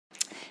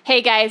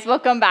Hey guys,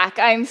 welcome back.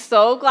 I'm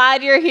so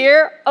glad you're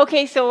here.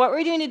 Okay, so what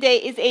we're doing today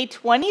is a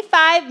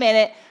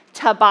 25-minute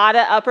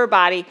Tabata upper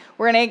body.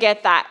 We're gonna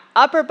get that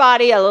upper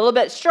body a little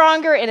bit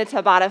stronger in a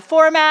Tabata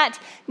format.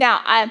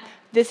 Now,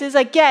 this is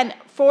again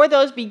for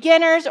those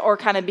beginners or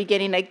kind of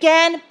beginning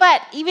again,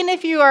 but even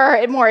if you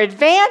are more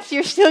advanced,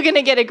 you're still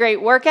gonna get a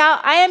great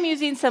workout. I am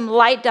using some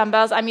light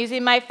dumbbells. I'm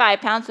using my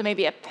 5 pounds, so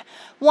maybe a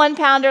 1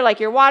 pounder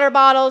like your water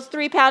bottles,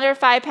 3 pounder,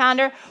 5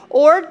 pounder,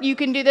 or you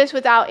can do this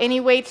without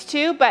any weights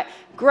too, but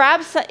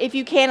grab, if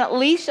you can, at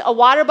least a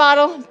water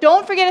bottle.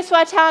 Don't forget a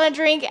sweat towel and a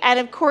drink, and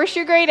of course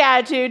your great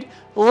attitude.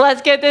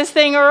 Let's get this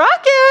thing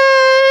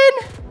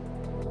rocking.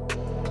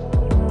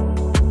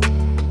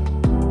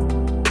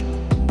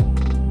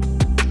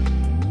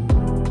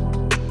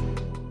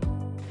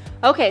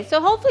 Okay, so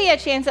hopefully you had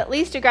a chance at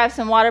least to grab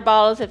some water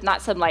bottles, if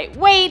not some light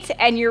weights,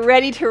 and you're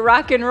ready to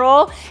rock and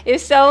roll.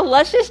 If so,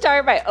 let's just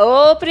start by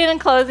opening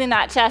and closing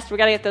that chest. We're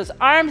gonna get those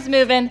arms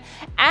moving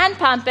and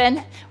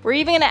pumping. We're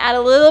even gonna add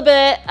a little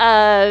bit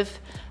of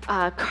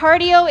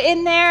cardio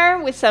in there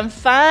with some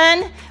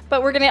fun,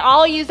 but we're gonna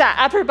all use that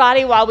upper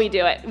body while we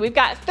do it. We've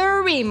got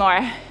 3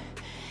 more,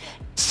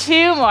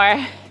 2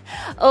 more,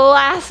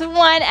 last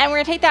one, and we're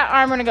gonna take that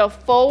arm, we're gonna go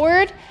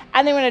forward,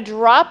 and then we're gonna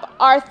drop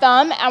our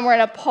thumb and we're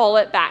gonna pull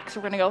it back. So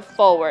we're gonna go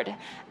forward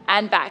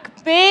and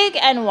back, big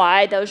and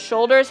wide. Those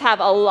shoulders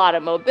have a lot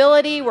of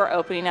mobility. We're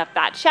opening up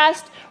that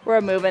chest, we're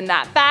moving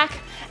that back,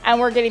 and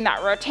we're getting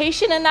that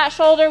rotation in that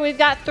shoulder. We've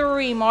got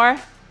 3 more,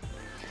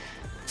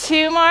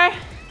 2 more,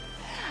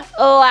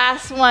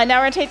 last one. Now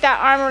we're gonna take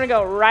that arm, we're gonna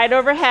go right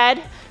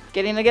overhead,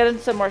 getting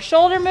some more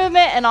shoulder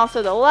movement and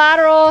also the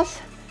laterals.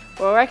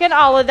 We're working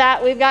all of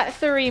that. We've got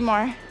 3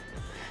 more,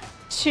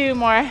 2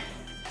 more,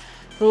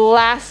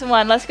 last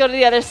one. Let's go to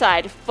the other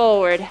side.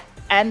 Forward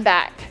and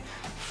back,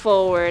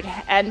 forward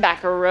and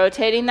back. We're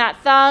rotating that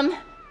thumb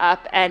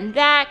up and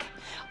back.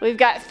 We've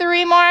got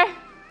 3 more,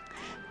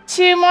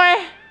 2 more,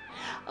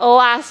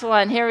 last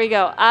one. Here we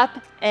go, up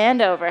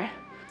and over.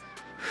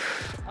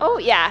 Oh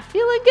yeah,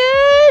 feeling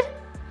good.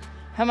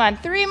 Come on,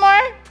 3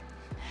 more,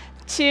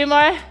 2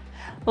 more,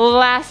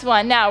 last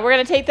one. Now we're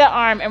gonna take the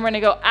arm and we're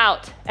gonna go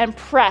out and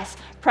press.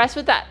 Press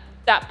with that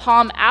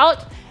palm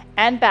out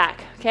and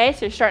back. Okay,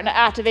 so you're starting to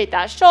activate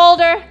that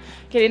shoulder,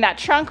 getting that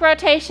trunk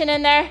rotation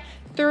in there.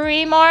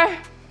 3 more,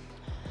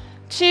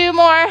 2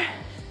 more,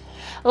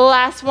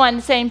 last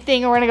one, same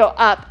thing. We're gonna go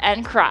up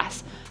and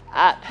cross,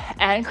 up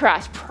and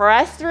cross.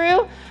 Press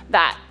through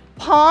that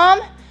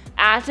palm,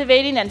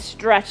 activating and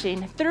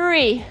stretching.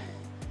 3,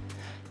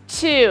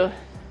 2,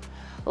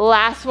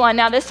 last one.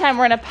 Now this time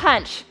we're gonna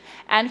punch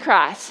and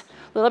cross.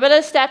 A little bit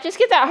of step, just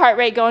get that heart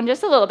rate going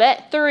just a little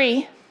bit.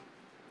 3,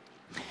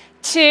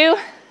 2,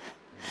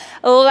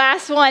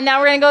 last one. Now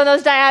we're gonna go in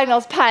those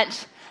diagonals,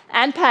 punch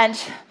and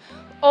punch.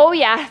 Oh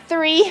yeah,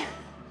 3,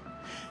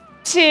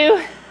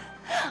 2,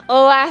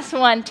 last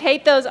one.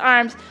 Take those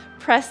arms,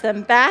 press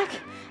them back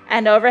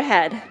and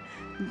overhead,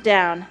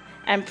 down,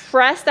 and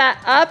press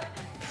that up,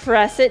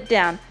 press it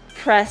down,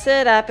 press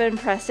it up and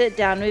press it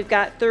down. We've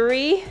got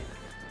 3,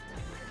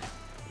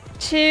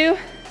 2,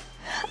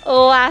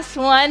 last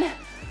one.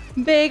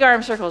 Big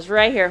arm circles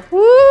right here.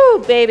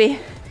 Woo, baby.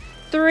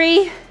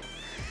 3,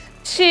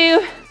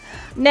 2,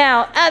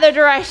 now, other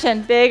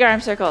direction, big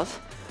arm circles.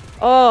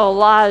 Oh, a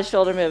lot of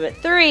shoulder movement.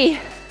 3,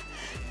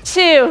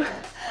 2,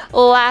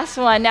 last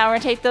one. Now we're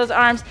gonna take those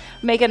arms,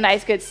 make a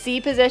nice good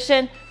C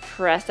position,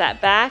 press that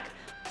back,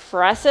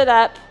 press it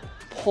up,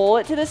 pull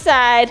it to the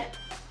side,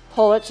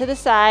 pull it to the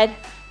side,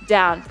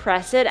 down,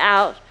 press it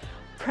out,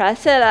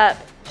 press it up,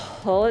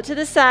 pull it to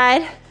the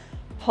side,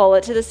 pull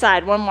it to the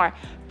side. One more,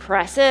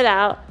 press it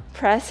out,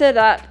 press it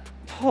up,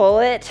 pull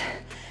it,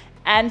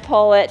 and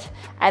pull it.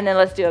 And then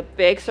let's do a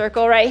big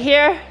circle right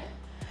here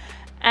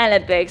and a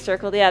big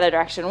circle the other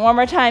direction. One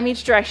more time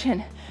each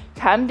direction.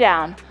 Come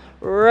down,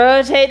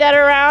 rotate that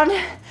around,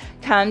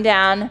 come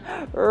down,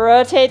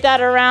 rotate that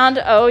around.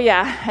 Oh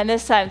yeah, and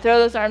this time throw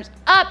those arms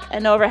up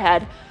and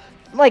overhead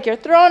like you're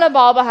throwing a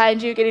ball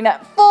behind you, getting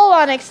that full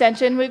on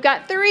extension. We've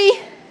got 3,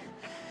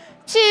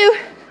 2,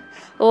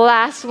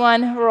 last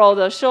one. Roll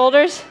those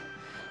shoulders,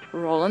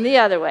 roll them the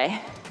other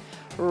way.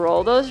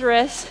 Roll those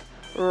wrists,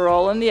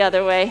 roll them the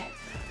other way.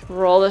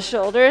 Roll the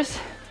shoulders,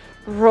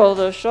 roll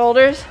those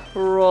shoulders,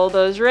 roll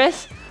those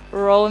wrists,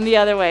 roll them the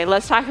other way.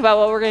 Let's talk about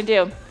what we're gonna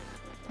do.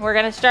 We're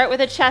gonna start with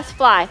a chest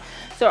fly.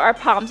 So our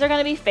palms are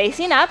gonna be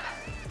facing up,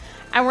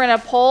 and we're gonna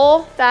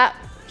pull that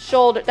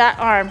shoulder, that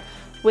arm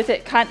with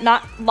it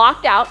not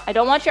locked out. I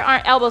don't want your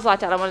elbows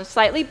locked out. I want them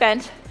slightly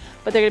bent,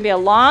 but they're gonna be a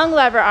long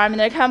lever arm, and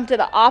they're gonna come to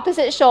the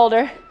opposite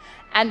shoulder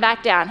and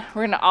back down.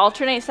 We're gonna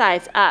alternate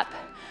sides, up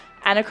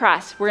and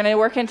across. We're gonna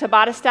work in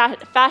Tabata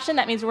fashion.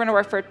 That means we're gonna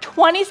work for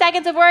 20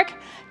 seconds of work,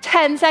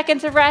 10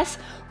 seconds of rest.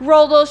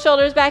 Roll those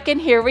shoulders back in.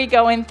 Here we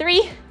go in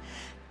 3,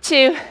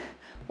 2,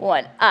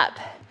 1, up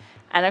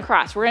and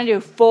across. We're gonna do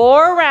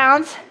 4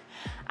 rounds.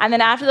 And then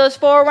after those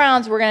 4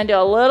 rounds, we're gonna do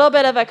a little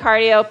bit of a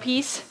cardio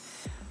piece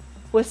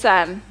with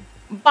some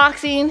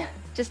boxing,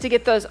 just to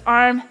get those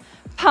arm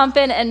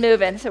pumping and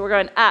moving. So we're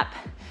going up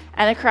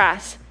and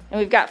across. And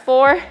we've got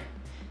 4,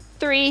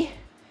 3,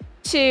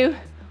 2,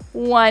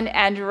 1,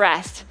 and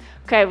rest.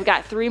 Okay, we've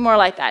got 3 more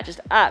like that. Just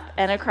up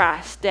and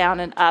across, down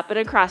and up and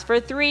across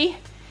for 3,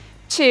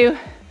 2,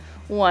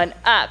 1.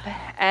 Up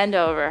and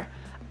over,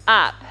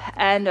 up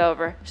and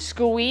over.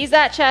 Squeeze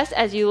that chest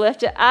as you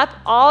lift it up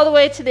all the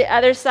way to the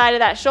other side of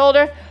that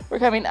shoulder. We're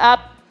coming up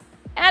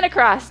and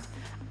across,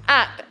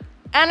 up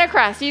and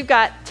across. You've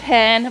got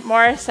 10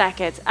 more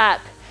seconds.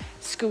 Up,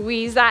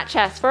 squeeze that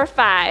chest for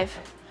 5,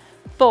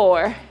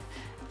 4,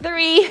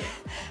 3,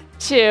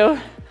 2,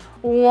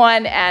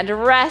 1, and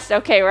rest.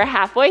 Okay, we're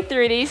halfway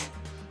through these.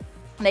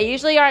 They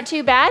usually aren't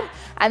too bad.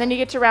 And then you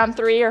get to round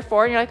 3 or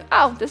 4 and you're like,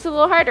 oh, this is a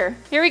little harder.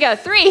 Here we go.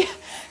 3,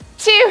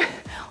 2,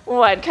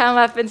 1. Come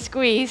up and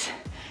squeeze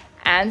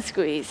and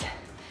squeeze.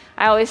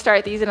 I always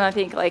start these and I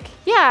think like,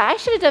 yeah, I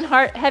should have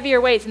done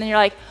heavier weights. And then you're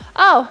like,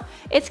 oh,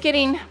 it's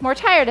getting more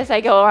tired as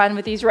I go on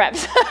with these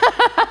reps.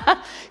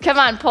 Come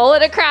on, pull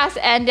it across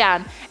and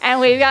down. And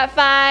we've got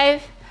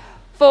 5,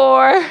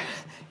 4,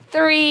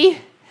 3,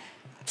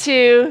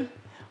 2,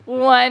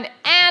 1,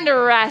 and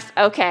rest.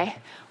 Okay,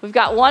 we've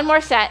got one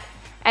more set.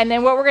 And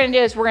then what we're gonna do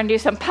is we're gonna do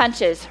some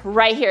punches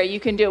right here. You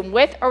can do them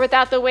with or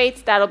without the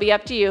weights. That'll be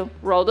up to you.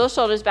 Roll those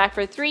shoulders back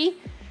for 3,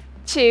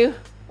 2,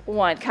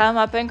 1. Come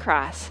up and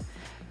cross.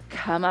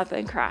 Come up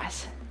and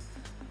cross.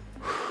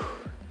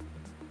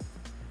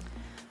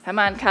 Come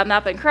on, come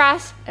up and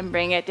cross and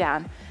bring it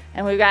down.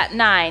 And we've got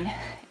 9,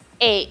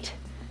 8,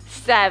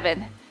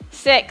 7,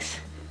 6,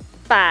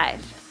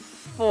 5,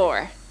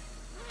 4,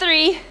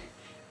 3,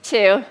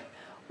 2,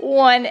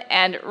 1,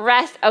 and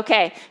rest.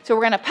 Okay, so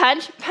we're gonna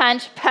punch,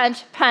 punch,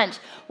 punch, punch.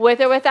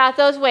 With or without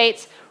those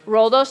weights,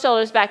 roll those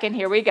shoulders back and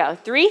here we go.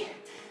 3,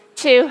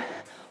 2,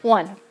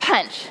 1,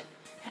 punch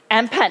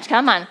and punch.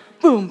 Come on,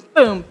 boom,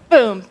 boom,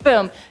 boom,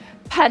 boom.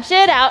 Punch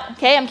it out.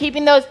 Okay, I'm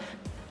keeping those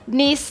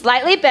knees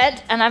slightly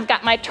bent and I've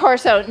got my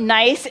torso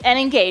nice and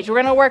engaged.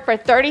 We're gonna work for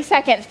 30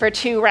 seconds for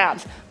 2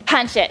 rounds.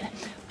 Punch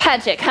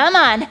it, come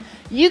on.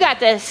 You got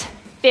this,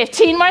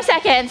 15 more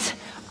seconds.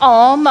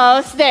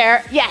 Almost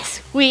there.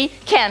 Yes, we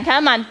can.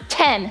 Come on.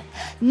 10,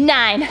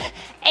 9,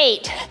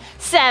 8,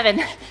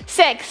 7,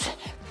 6,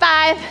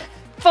 5,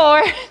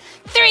 4,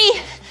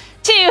 3,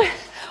 2,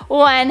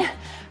 1.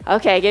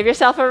 Okay, give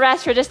yourself a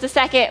rest for just a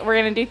second. We're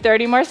gonna do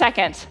 30 more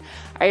seconds.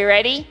 Are you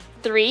ready?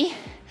 3,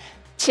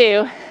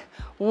 2,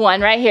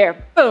 1. Right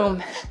here.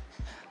 Boom,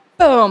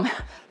 boom.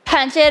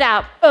 Punch it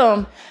out.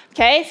 Boom.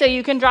 Okay, so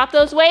you can drop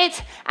those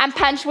weights and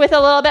punch with a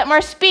little bit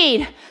more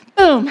speed.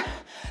 Boom,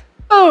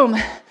 boom.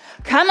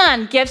 Come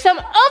on, give some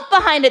oomph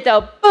behind it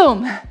though.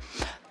 Boom,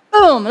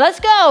 boom, let's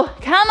go.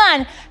 Come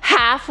on,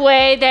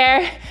 halfway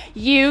there.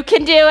 You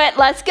can do it,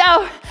 let's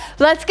go.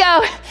 Let's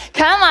go,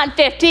 come on,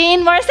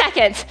 15 more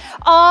seconds.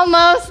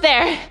 Almost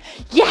there,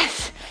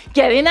 yes.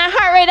 Getting that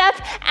heart rate up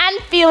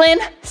and feeling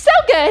so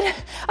good.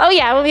 Oh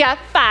yeah, we got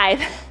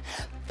 5,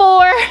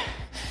 4,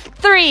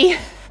 3,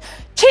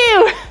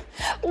 2,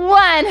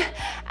 1,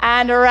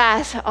 and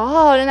rest.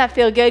 Oh, doesn't that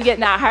feel good getting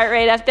that heart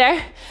rate up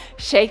there?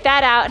 Shake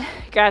that out,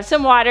 grab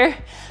some water.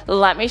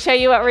 Let me show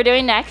you what we're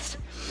doing next.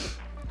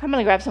 I'm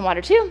gonna grab some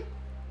water too.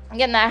 I'm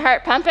getting that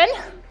heart pumping.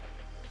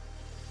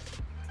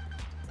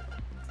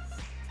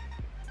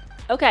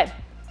 Okay,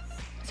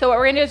 so what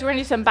we're gonna do is we're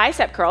gonna do some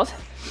bicep curls.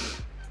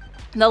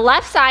 The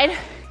left side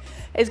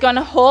is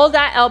gonna hold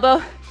that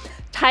elbow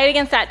tight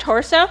against that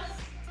torso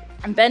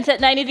and bent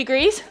at 90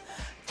 degrees.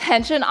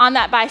 Tension on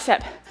that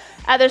bicep.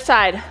 Other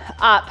side,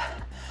 up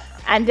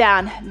and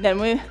down.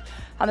 Then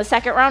on the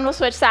second round, we'll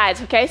switch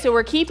sides, okay? So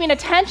we're keeping a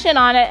tension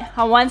on it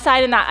on one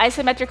side in that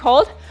isometric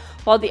hold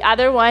while the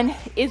other one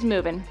is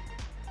moving,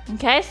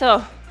 okay?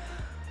 So,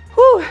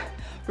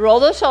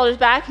 roll those shoulders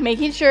back,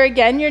 making sure,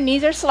 again, your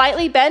knees are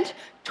slightly bent,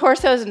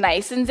 torso's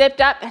nice and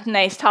zipped up,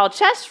 nice tall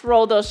chest.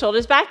 Roll those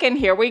shoulders back, and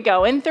here we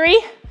go in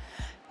 3,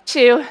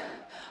 2,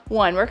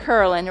 1. We're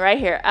curling right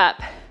here, up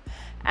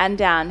and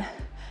down,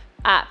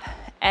 up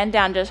and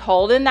down. Just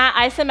holding that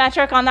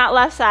isometric on that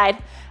left side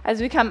as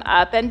we come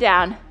up and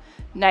down.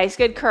 Nice,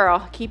 good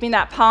curl. Keeping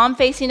that palm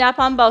facing up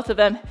on both of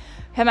them.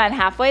 Come on,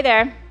 halfway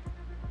there.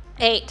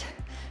 8,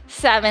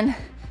 7,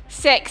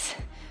 6,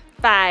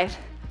 5,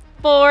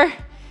 4,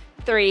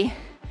 3,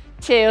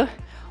 2,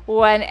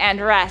 1, and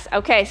rest.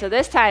 Okay, so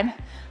this time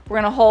we're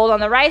gonna hold on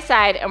the right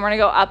side and we're gonna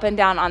go up and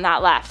down on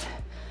that left.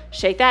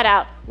 Shake that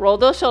out. Roll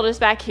those shoulders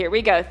back. Here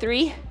we go.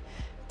 3,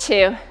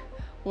 2,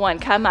 1.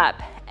 Come up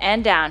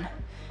and down.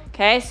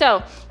 Okay,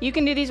 so you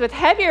can do these with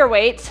heavier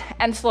weights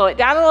and slow it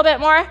down a little bit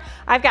more.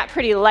 I've got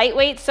pretty light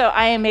weights, so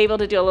I am able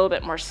to do a little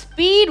bit more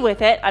speed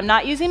with it. I'm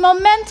not using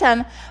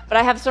momentum, but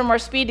I have some more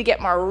speed to get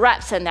more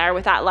reps in there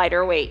with that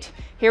lighter weight.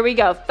 Here we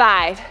go.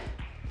 5,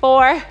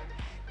 4,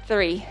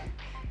 3,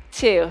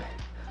 2,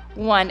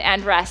 1,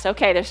 and rest.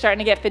 Okay, they're starting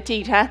to get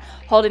fatigued, huh?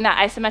 Holding that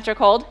isometric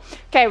hold.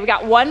 Okay, we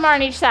got one more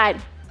on each side.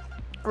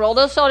 Roll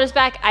those shoulders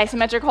back,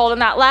 isometric hold on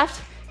that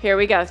left. Here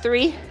we go.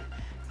 3,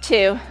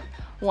 2,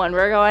 1.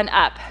 We're going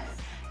up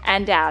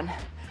and down,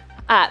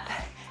 up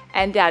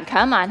and down.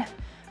 Come on,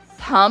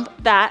 pump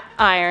that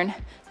iron.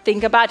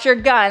 Think about your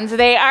guns.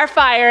 They are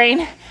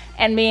firing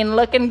and being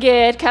looking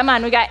good. Come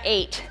on, we got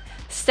 8,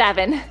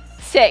 7,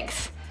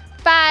 6,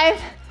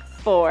 5,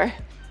 4,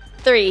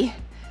 3,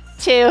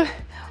 2,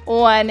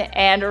 1,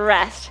 and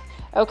rest.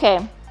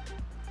 Okay,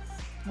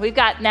 we've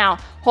got now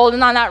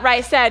holding on that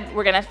right side.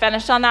 We're gonna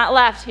finish on that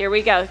left. Here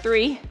we go.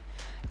 3,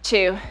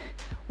 2,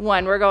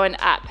 1. We're going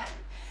up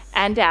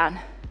and down.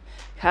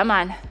 Come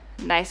on,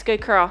 nice,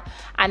 good curl.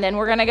 And then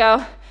we're gonna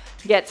go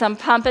get some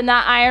pump in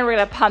that iron. We're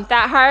gonna pump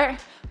that heart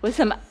with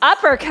some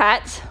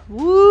uppercuts.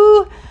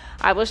 Woo!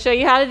 I will show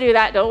you how to do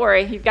that, don't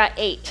worry. You've got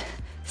 8,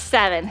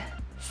 7,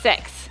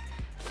 6,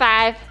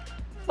 5,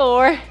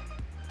 4,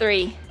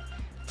 3,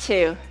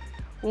 2,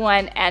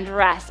 1, and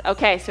rest.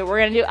 Okay, so we're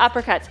gonna do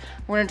uppercuts.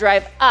 We're gonna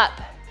drive up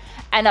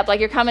and up like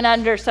you're coming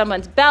under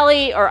someone's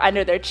belly or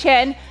under their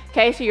chin.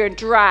 Okay, so you're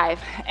drive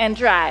and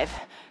drive.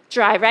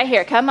 Drive right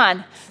here, come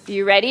on. Are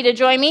you ready to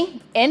join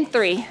me? In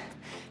 3,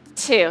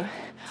 2,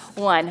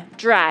 1,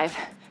 drive,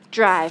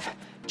 drive,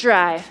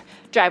 drive,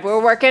 drive.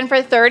 We're working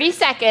for 30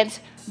 seconds.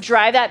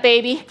 Drive that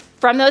baby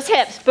from those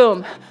hips.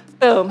 Boom,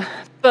 boom,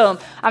 boom.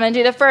 I'm gonna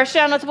do the first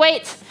round with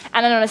weights,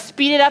 and I'm gonna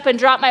speed it up and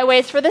drop my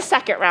weights for the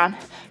second round.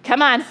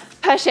 Come on,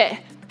 push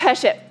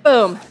it,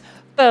 boom,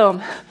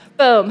 boom,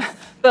 boom,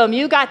 boom.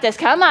 You got this,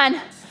 come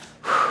on.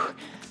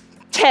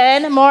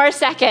 10 more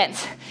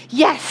seconds.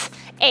 Yes,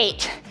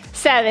 8,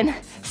 7,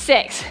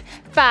 6,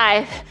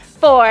 5,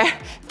 4,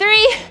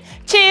 3,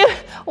 2,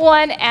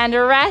 1, and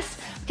rest.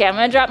 Okay, I'm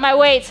gonna drop my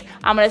weights.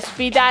 I'm gonna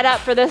speed that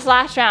up for this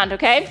last round,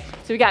 okay?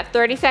 So we got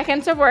 30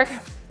 seconds of work.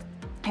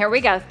 Here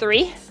we go,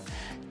 3,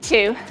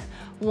 2,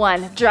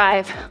 1,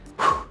 drive.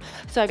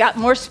 So I got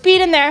more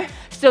speed in there,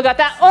 still got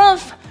that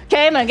oomph.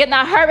 Okay, I'm gonna get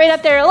that heart rate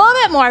up there a little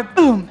bit more.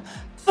 Boom,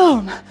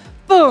 boom,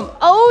 boom.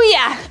 Oh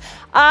yeah,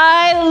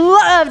 I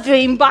love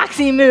doing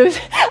boxing moves.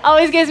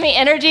 Always gives me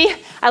energy.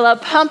 I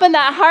love pumping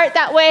that heart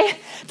that way.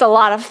 It's a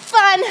lot of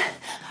fun,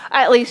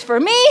 at least for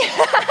me.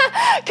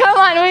 Come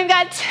on, we've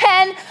got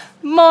 10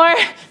 more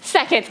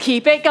seconds.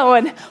 Keep it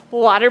going.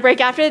 Water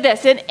break after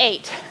this in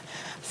 8,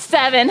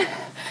 7,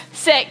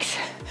 6,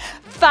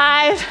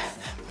 5,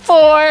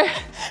 4,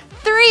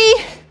 3,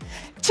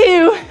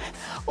 2,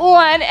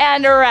 1,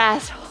 and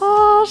rest.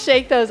 Oh,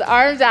 shake those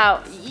arms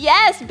out.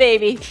 Yes,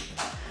 baby.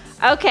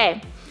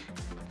 Okay,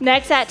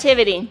 next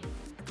activity.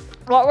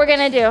 What we're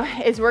gonna do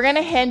is we're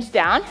gonna hinge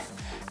down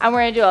and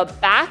we're gonna do a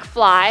back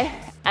fly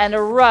and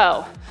a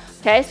row.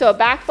 Okay, so a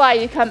back fly,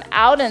 you come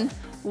out and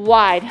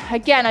wide.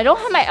 Again, I don't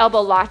have my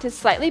elbow locked, it's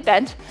slightly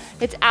bent.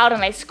 It's out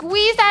and I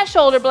squeeze that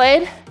shoulder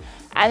blade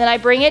and then I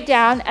bring it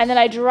down and then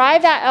I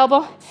drive that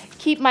elbow,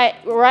 keep my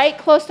right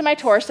close to my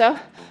torso,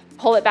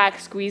 pull it back,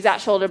 squeeze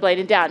that shoulder blade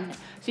and down.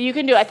 So you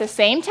can do it at the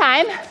same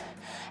time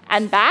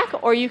and back,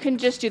 or you can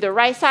just do the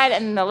right side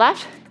and then the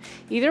left,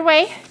 either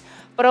way.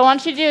 What I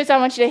want you to do is I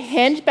want you to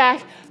hinge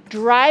back,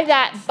 drive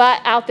that butt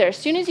out there. As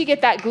soon as you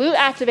get that glute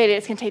activated,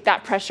 it's gonna take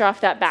that pressure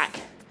off that back.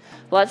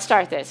 Let's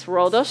start this.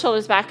 Roll those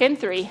shoulders back in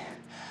 3,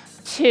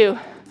 2,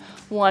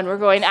 1. We're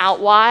going out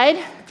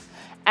wide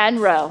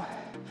and row.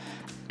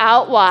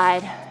 Out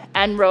wide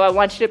and row. I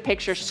want you to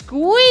picture,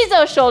 squeeze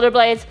those shoulder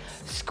blades,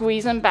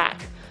 squeeze them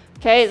back.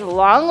 Okay, it's a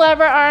long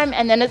lever arm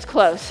and then it's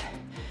close.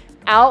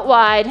 Out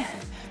wide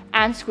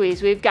and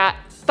squeeze. We've got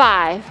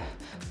 5,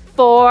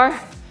 4,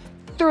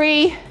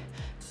 3,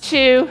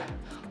 2,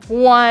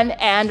 1,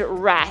 and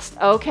rest.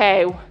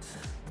 Okay.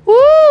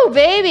 Woo,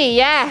 baby,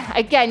 yeah.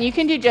 Again, you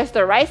can do just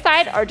the right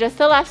side or just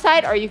the left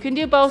side, or you can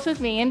do both with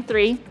me in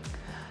 3,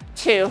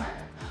 2,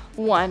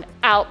 1.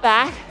 Out,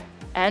 back,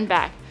 and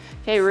back.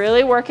 Okay,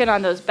 really working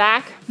on those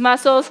back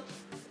muscles.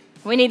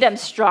 We need them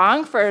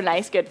strong for a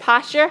nice, good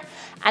posture.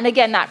 And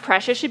again, that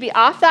pressure should be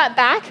off that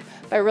back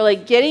by really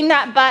getting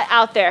that butt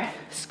out there.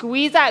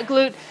 Squeeze that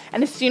glute,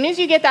 and as soon as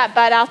you get that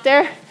butt out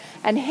there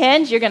and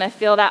hinge, you're gonna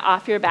feel that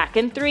off your back.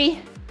 In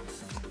 3,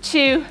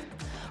 2,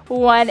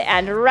 1,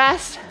 and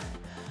rest.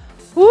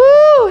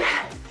 Woo!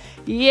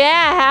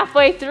 Yeah,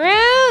 halfway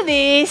through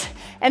these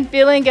and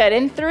feeling good.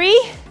 In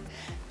 3,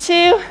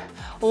 2,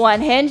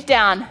 1, hinge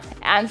down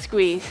and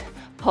squeeze.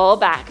 Pull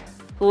back,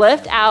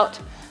 lift out,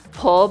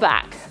 pull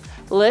back,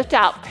 lift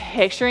out,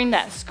 picturing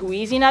that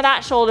squeezing of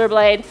that shoulder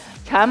blade.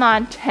 Come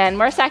on, 10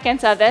 more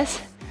seconds of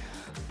this.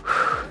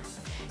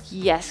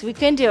 Yes, we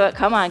can do it.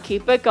 Come on,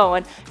 keep it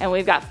going. And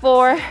we've got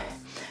 4,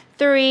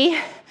 3,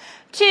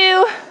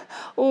 2,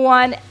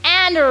 1,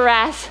 and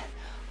rest.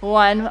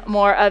 1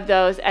 more of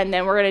those, and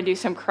then we're gonna do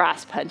some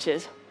cross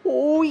punches.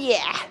 Oh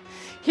yeah.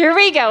 Here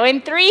we go.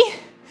 In 3,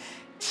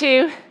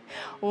 2,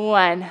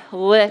 1.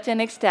 Lift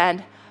and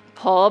extend.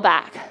 Pull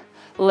back.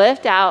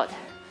 Lift out.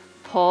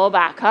 Pull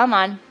back. Come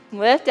on.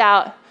 Lift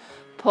out.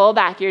 Pull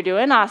back. You're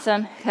doing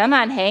awesome. Come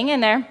on, hang in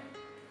there.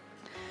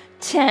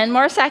 10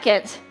 more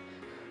seconds.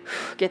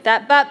 Get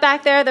that butt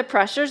back there. The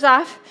pressure's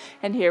off.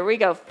 And here we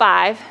go.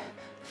 5,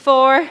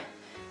 4,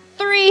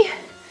 3,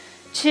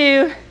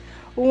 2,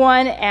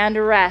 1, and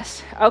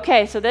rest.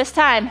 Okay, so this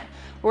time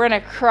we're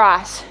gonna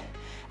cross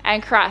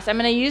and cross. I'm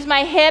gonna use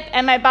my hip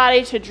and my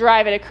body to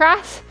drive it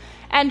across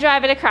and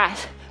drive it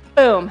across.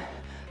 Boom,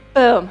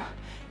 boom.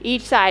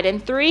 Each side in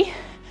 3,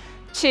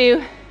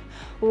 2,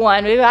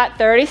 1. We've got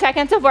 30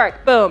 seconds of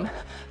work. Boom,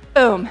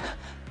 boom,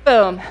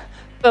 boom,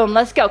 boom.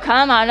 Let's go.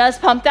 Come on, let's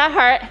pump that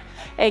heart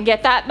and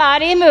get that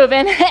body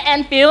moving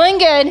and feeling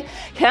good.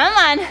 Come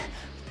on.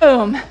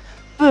 Boom,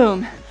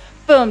 boom,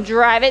 boom.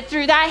 Drive it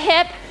through that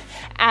hip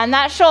and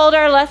that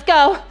shoulder. Let's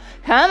go.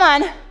 Come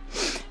on.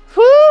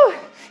 Whoo.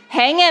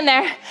 Hang in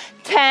there.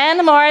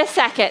 10 more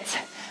seconds.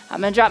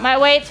 I'm gonna drop my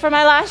weights for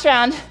my last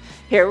round.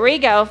 Here we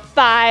go.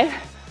 5,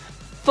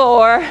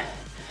 4,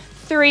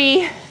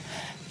 3,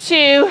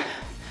 2,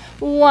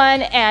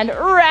 1, and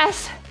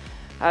rest.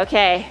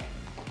 Okay,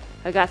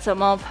 I got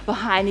some oomph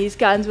behind these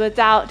guns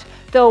without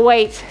the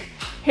weights.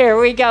 Here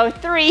we go.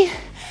 3,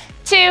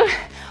 2,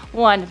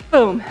 1.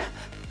 Boom,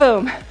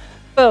 boom,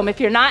 boom. If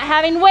you're not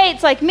having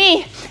weights like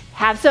me,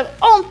 have some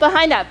oomph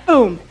behind that.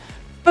 Boom,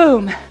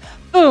 boom,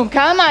 boom.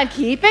 Come on,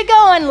 keep it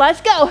going.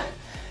 Let's go.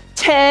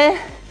 10.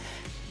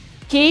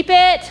 Keep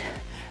it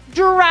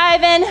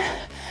driving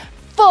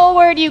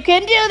forward. You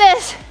can do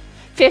this.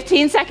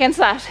 15 seconds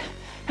left.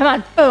 Come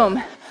on.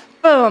 Boom,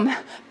 boom,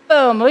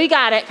 boom. We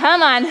got it.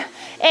 Come on.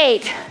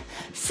 8,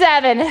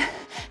 7,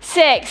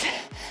 6,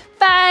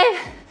 5,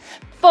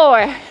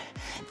 4,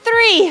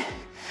 3,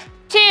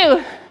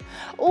 2,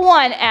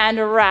 1,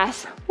 and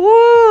rest.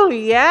 Woo,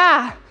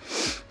 yeah.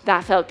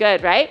 That felt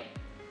good, right?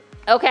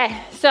 Okay,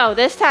 so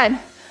this time,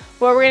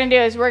 what we're gonna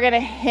do is we're gonna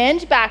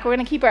hinge back. We're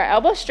gonna keep our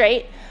elbow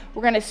straight.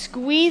 We're gonna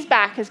squeeze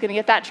back, it's gonna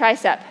get that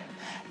tricep.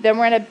 Then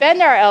we're gonna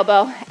bend our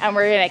elbow and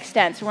we're gonna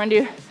extend. So we're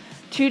gonna do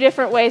 2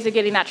 different ways of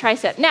getting that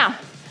tricep. Now,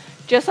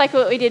 just like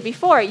what we did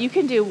before, you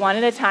can do one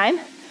at a time,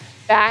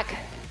 back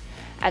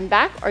and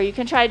back, or you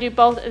can try to do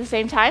both at the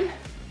same time.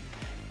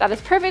 That is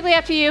perfectly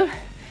up to you.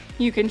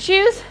 You can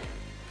choose.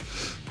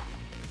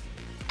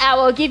 I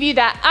will give you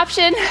that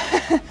option.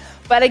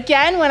 But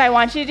again, what I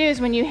want you to do is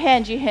when you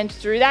hinge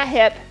through that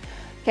hip,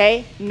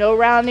 okay? No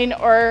rounding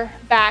or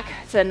back.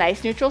 It's a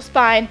nice neutral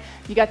spine.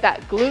 You got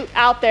that glute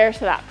out there,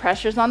 so that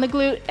pressure's on the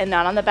glute and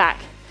not on the back.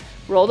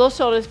 Roll those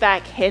shoulders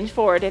back, hinge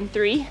forward in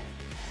 3,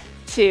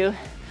 2,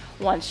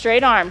 1.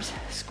 Straight arms,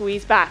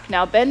 squeeze back.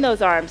 Now bend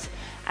those arms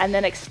and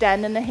then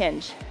extend in the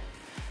hinge.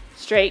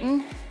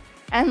 Straighten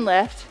and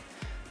lift,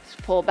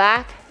 pull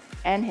back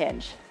and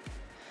hinge.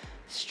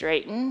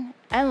 Straighten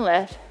and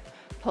lift,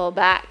 pull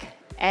back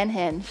and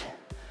hinge.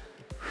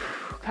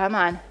 Come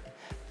on.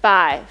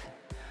 5,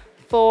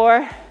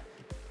 4,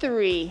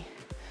 3,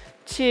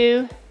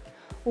 2,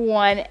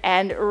 1,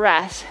 and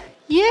rest.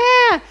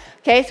 Yeah.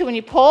 Okay, so when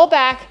you pull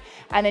back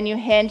and then you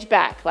hinge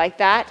back like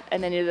that,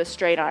 and then you do the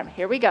straight arm.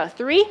 Here we go.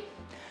 3,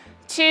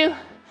 2,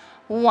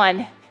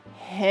 1.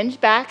 Hinge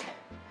back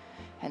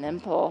and then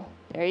pull.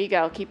 There you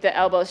go. Keep the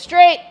elbow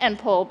straight and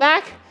pull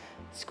back.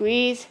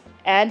 Squeeze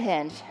and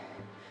hinge.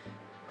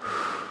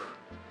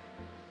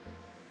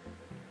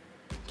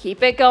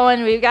 Keep it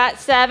going. We've got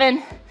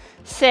 7,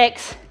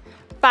 6,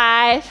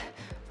 5,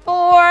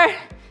 4,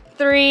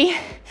 3,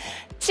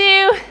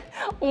 2,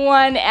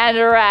 1, and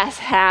rest.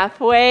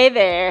 Halfway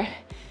there.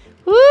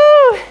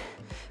 Woo!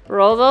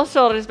 Roll those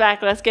shoulders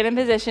back. Let's get in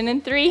position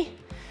in 3,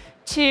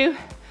 2,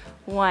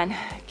 1.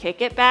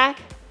 Kick it back,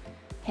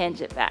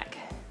 hinge it back.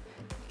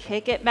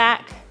 Kick it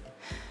back,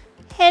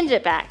 hinge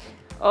it back.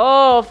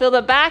 Oh, feel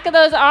the back of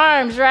those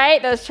arms,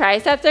 right? Those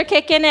triceps are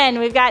kicking in.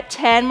 We've got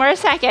 10 more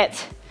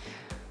seconds.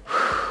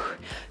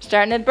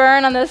 Starting to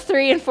burn on those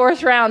 3 and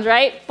 4th rounds,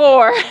 right?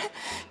 4,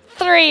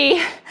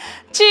 3,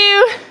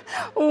 2,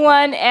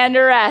 1, and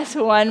rest.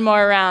 One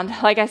more round.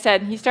 Like I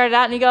said, you started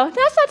out and you go,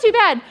 that's not too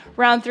bad.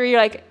 Round 3, you're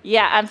like,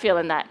 yeah, I'm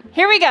feeling that.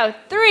 Here we go.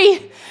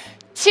 3,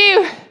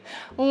 2,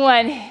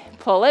 1.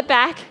 Pull it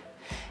back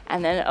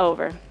and then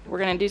over. We're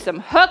gonna do some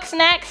hooks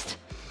next.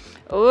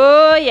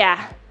 Oh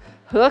yeah,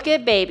 hook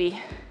it,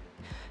 baby.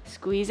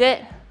 Squeeze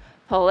it,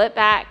 pull it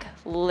back,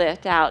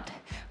 lift out.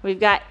 We've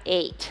got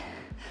 8,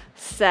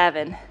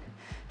 7,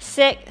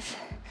 6,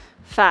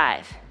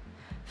 5,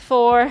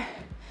 4,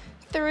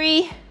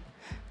 3,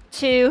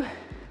 2,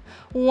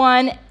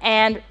 1,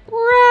 and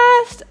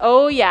rest.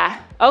 Oh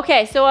yeah.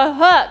 Okay, so a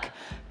hook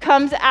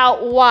comes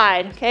out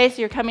wide. Okay, so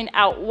you're coming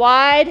out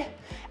wide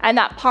and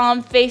that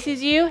palm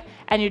faces you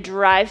and you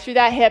drive through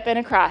that hip and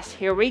across.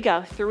 Here we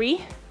go.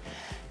 3,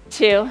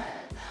 2,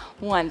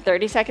 1.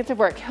 30 seconds of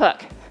work.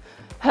 Hook,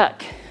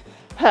 hook,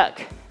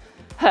 hook,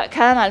 hook.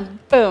 Come on,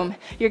 boom.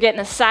 You're getting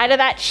the side of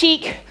that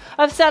cheek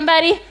of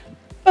somebody.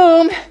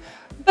 Boom,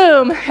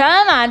 boom.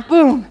 Come on,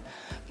 boom,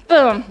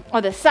 boom.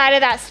 Or the side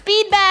of that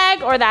speed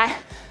bag or that,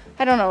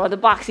 I don't know what the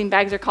boxing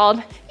bags are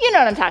called. You know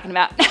what I'm talking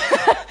about.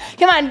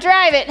 Come on,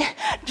 drive it,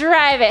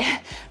 drive it.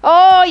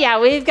 Oh yeah,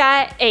 we've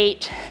got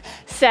 8,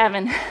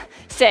 7,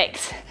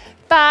 6,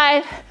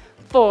 5,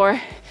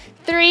 4,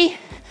 3,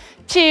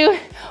 2,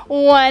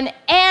 1,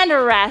 and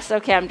rest.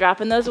 Okay, I'm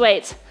dropping those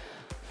weights.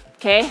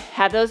 Okay,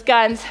 have those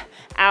guns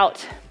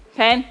out.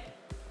 Okay,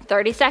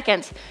 30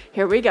 seconds.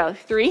 Here we go.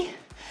 3,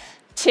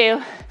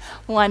 2,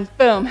 1.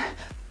 Boom,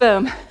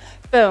 boom,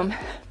 boom,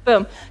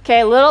 boom. Okay,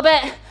 a little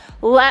bit.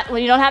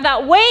 When you don't have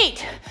that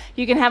weight,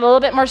 you can have a little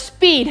bit more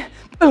speed.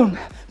 Boom,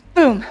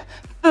 boom,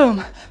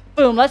 boom,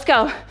 boom. Let's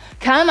go.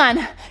 Come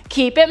on.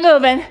 Keep it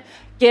moving.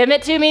 Give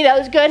it to me.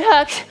 Those good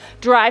hooks.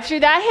 Drive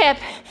through that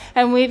hip.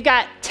 And we've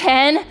got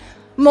 10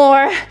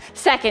 more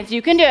seconds.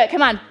 You can do it.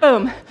 Come on.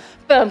 Boom,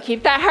 boom.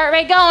 Keep that heart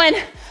rate going.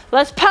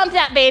 Let's pump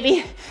that,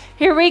 baby.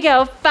 Here we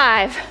go.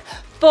 5,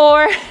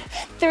 4,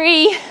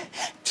 3,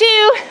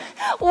 2,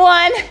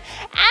 1,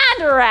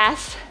 and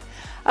rest.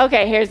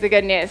 Okay, here's the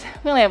good news.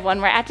 We only have one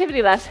more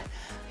activity left.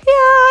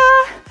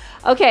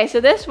 Yeah. Okay,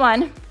 so this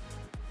one,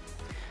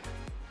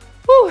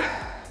 whew.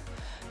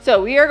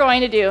 So we are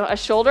going to do a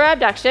shoulder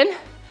abduction.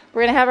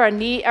 We're gonna have our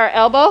knee, our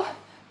elbow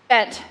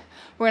bent.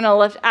 We're gonna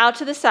lift out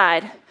to the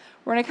side.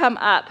 We're gonna come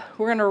up.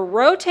 We're gonna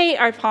rotate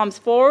our palms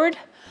forward,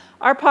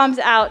 our palms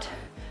out,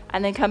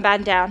 and then come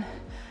back down.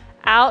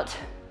 Out,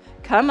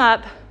 come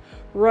up,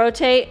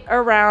 rotate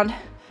around,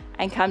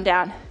 and come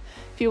down.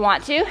 If you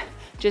want to,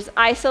 just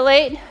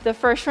isolate the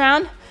first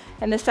round,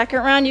 and the second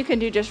round you can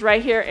do just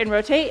right here and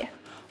rotate,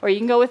 or you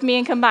can go with me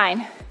and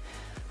combine.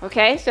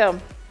 Okay, so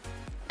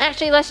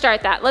actually let's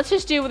start that. Let's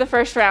just do the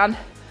first round,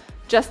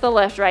 just the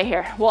lift right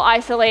here. We'll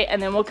isolate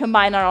and then we'll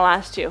combine on our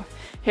last two.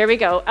 Here we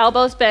go,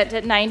 elbows bent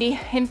at 90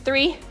 in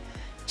 3,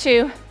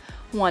 2,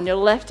 1.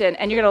 You'll lift in,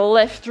 and you're gonna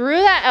lift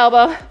through that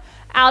elbow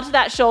out to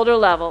that shoulder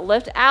level.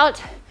 Lift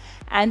out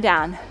and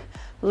down,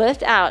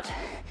 lift out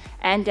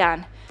and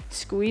down.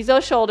 Squeeze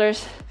those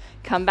shoulders,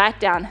 come back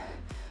down.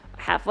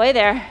 Halfway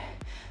there,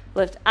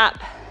 lift up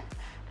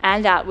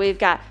and out. We've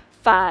got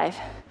 5,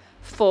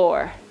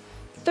 4,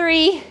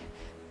 3,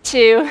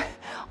 2,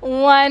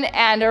 1,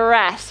 and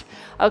rest.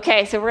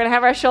 Okay, so we're gonna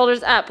have our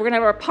shoulders up. We're gonna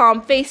have our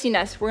palm facing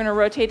us. We're gonna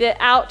rotate it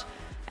out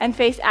and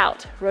face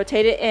out.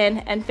 Rotate it in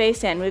and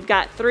face in. We've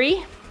got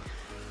 3,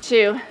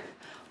 2,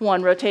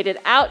 1. Rotate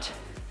it out,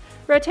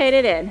 rotate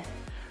it in.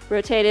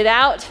 Rotate it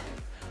out,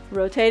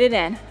 rotate it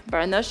in.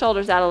 Burn those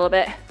shoulders out a little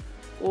bit.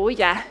 Oh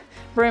yeah.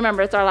 But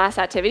remember, it's our last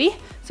activity,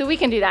 so we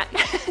can do that.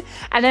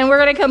 And then we're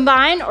gonna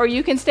combine, or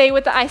you can stay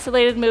with the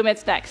isolated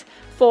movements next.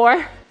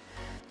 4,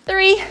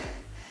 3,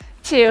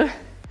 2,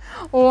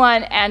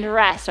 1, and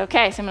rest.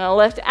 Okay, so I'm gonna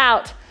lift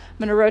out, I'm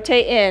gonna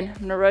rotate in,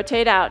 I'm gonna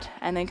rotate out,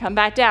 and then come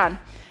back down.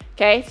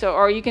 Okay, so,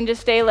 or you can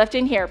just stay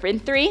lifting here. In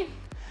 3,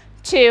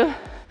 2,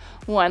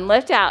 1,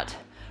 lift out,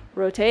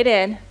 rotate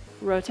in,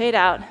 rotate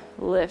out,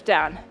 lift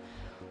down.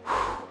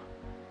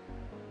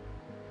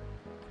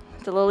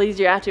 It's a little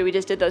easier after we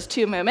just did those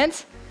 2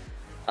 movements.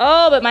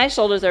 Oh, but my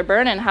shoulders are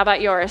burning. How about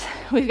yours?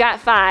 We've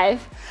got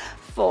 5,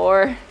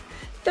 4,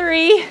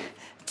 3,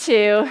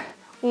 2,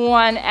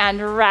 1,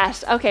 and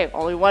rest. Okay,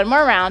 only one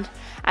more round,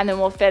 and then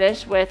we'll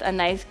finish with a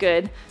nice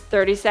good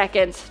 30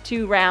 seconds,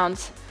 2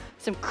 rounds,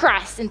 some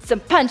cross and some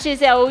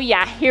punches. Oh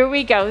yeah, here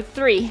we go.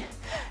 3,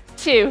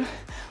 2,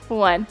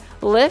 1.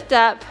 Lift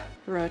up,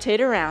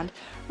 rotate around,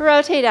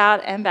 rotate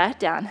out and back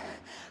down.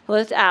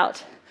 Lift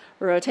out,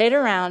 rotate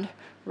around,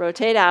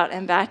 rotate out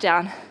and back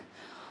down.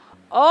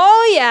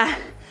 Oh yeah,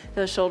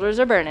 those shoulders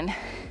are burning.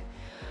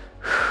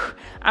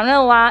 I'm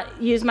gonna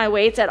not use my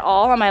weights at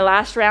all on my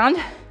last round.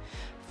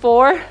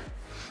 4,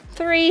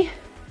 3,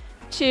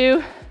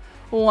 2,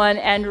 1,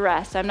 and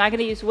rest. I'm not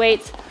gonna use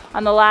weights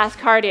on the last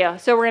cardio.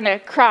 So we're gonna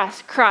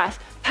cross, cross,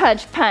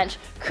 punch, punch,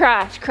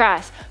 cross,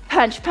 cross,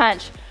 punch,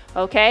 punch.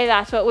 Okay,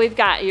 that's what we've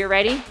got. You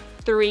ready?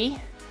 3,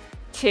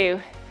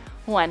 2,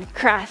 1.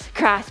 Cross,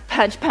 cross,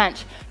 punch,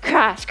 punch,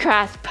 cross,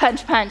 cross,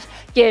 punch, punch.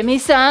 Give me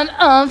some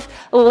oomph.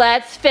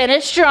 Let's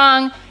finish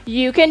strong.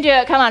 You can do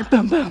it. Come on.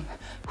 Boom, boom.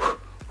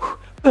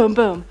 Boom,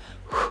 boom.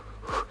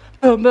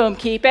 Boom, boom.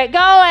 Keep it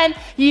going.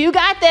 You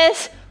got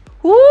this.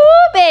 Woo,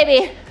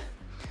 baby.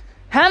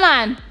 Come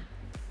on.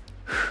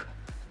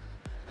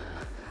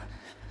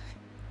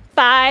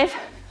 5,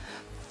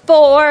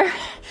 4,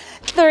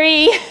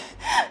 3,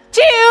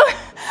 2,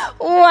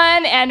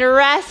 1, and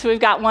rest. We've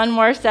got one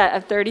more set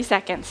of 30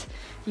 seconds.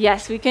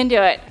 Yes, we can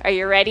do it. Are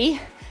you ready?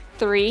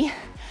 3,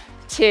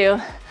 2,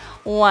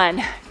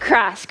 1.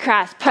 Cross,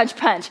 cross, punch,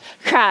 punch,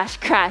 cross,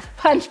 cross,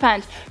 punch,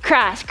 punch,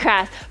 cross,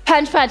 cross,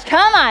 punch, punch.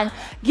 Come on,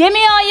 give me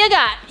all you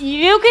got.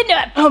 You can do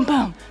it. Boom,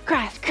 boom,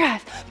 cross,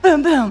 cross,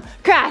 boom, boom,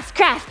 cross,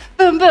 cross,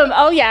 boom, boom.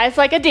 Oh yeah, it's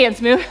like a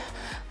dance move.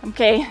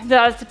 Okay,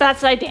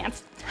 that's I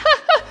dance.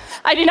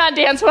 I do not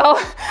dance well,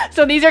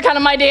 so these are kind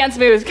of my dance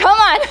moves. Come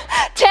on,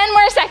 10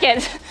 more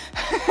seconds.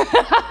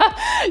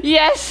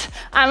 Yes,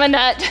 I'm a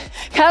nut.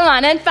 Come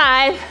on, and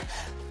 5,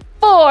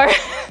 4,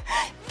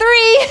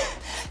 3,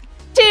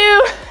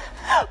 2,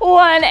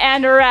 1,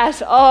 and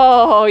rest.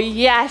 Oh,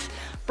 yes.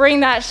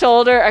 Bring that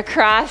shoulder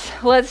across.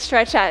 Let's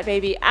stretch that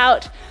baby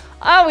out.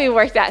 Oh, we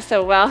worked that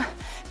so well.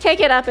 Take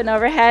it up and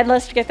overhead.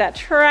 Let's get that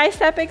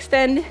tricep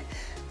extend,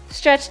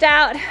 stretched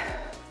out.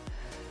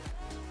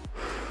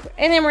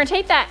 And then we're gonna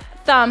take that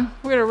thumb,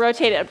 we're gonna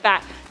rotate it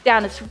back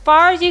down as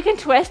far as you can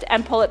twist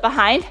and pull it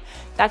behind.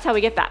 That's how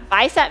we get that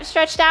bicep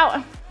stretched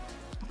out.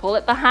 Pull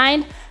it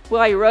behind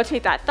while you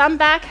rotate that thumb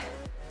back.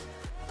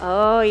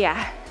 Oh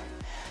yeah.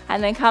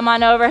 And then come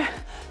on over,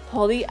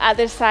 pull the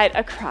other side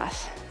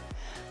across.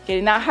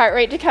 Getting that heart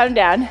rate to come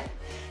down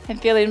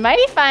and feeling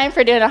mighty fine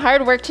for doing a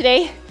hard work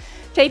today.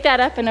 Take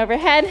that up and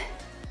overhead.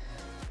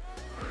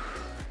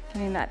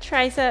 Getting that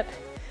tricep.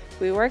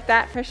 We work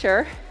that for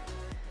sure.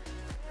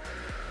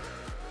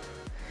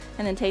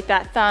 And then take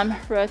that thumb,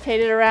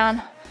 rotate it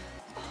around,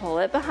 pull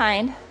it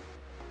behind.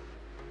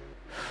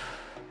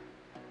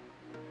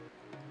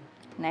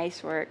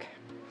 Nice work.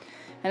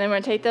 And then we're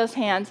gonna take those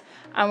hands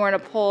and we're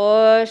gonna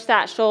push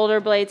that shoulder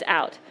blades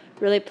out.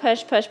 Really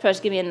push, push,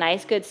 push. Give me a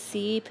nice, good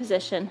C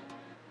position.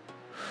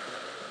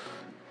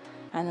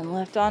 And then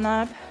lift on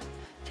up.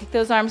 Take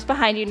those arms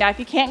behind you. Now, if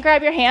you can't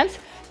grab your hands,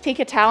 take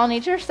a towel on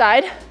each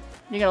side.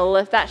 You're gonna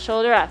lift that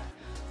shoulder up.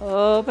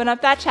 Open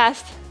up that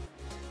chest.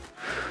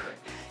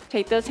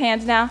 Take those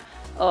hands now.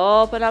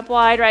 Open up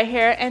wide right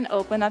here and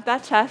open up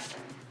that chest.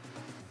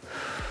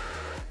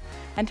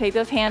 And take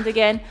those hands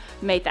again.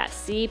 Make that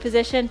C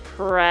position.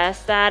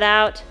 Press that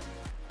out.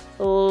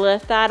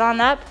 Lift that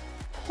on up.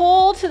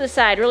 Pull to the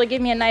side. Really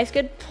give me a nice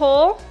good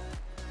pull.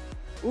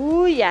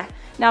 Ooh, yeah.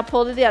 Now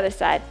pull to the other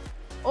side.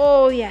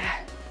 Oh, yeah.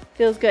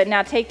 Feels good.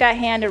 Now take that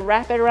hand and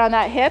wrap it around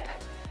that hip.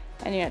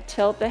 And you're going to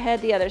tilt the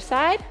head the other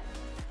side.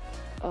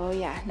 Oh,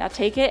 yeah. Now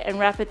take it and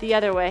wrap it the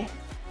other way.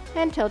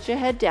 And tilt your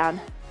head down.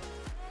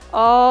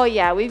 Oh,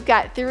 yeah. We've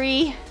got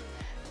 3,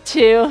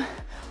 2,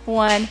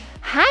 1.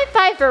 High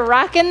five for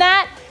rocking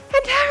that.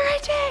 And down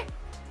right there.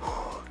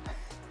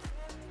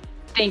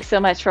 Thanks so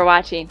much for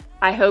watching.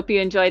 I hope you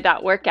enjoyed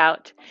that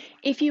workout.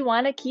 If you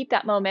want to keep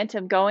that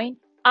momentum going,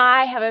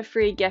 I have a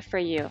free gift for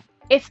you.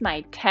 It's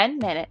my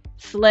 10-minute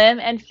slim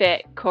and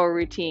fit core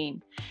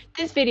routine.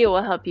 This video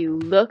will help you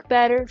look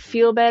better,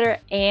 feel better,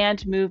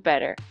 and move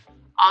better.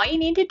 All you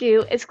need to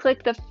do is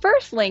click the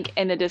first link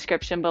in the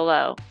description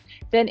below.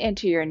 Then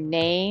enter your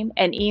name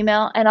and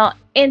email, and I'll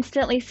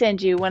instantly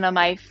send you one of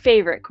my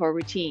favorite core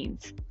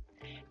routines.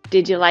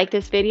 Did you like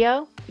this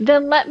video?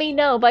 Then let me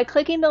know by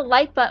clicking the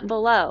like button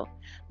below.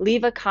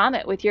 Leave a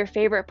comment with your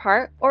favorite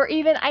part or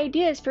even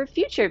ideas for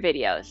future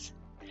videos.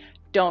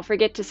 Don't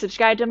forget to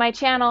subscribe to my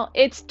channel.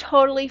 It's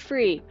totally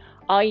free.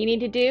 All you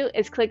need to do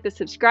is click the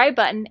subscribe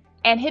button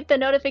and hit the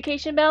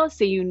notification bell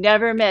so you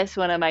never miss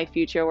one of my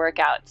future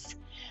workouts.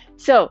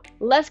 So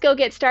let's go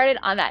get started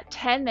on that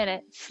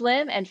 10-minute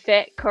slim and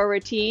fit core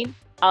routine.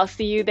 I'll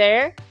see you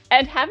there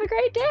and have a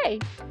great day.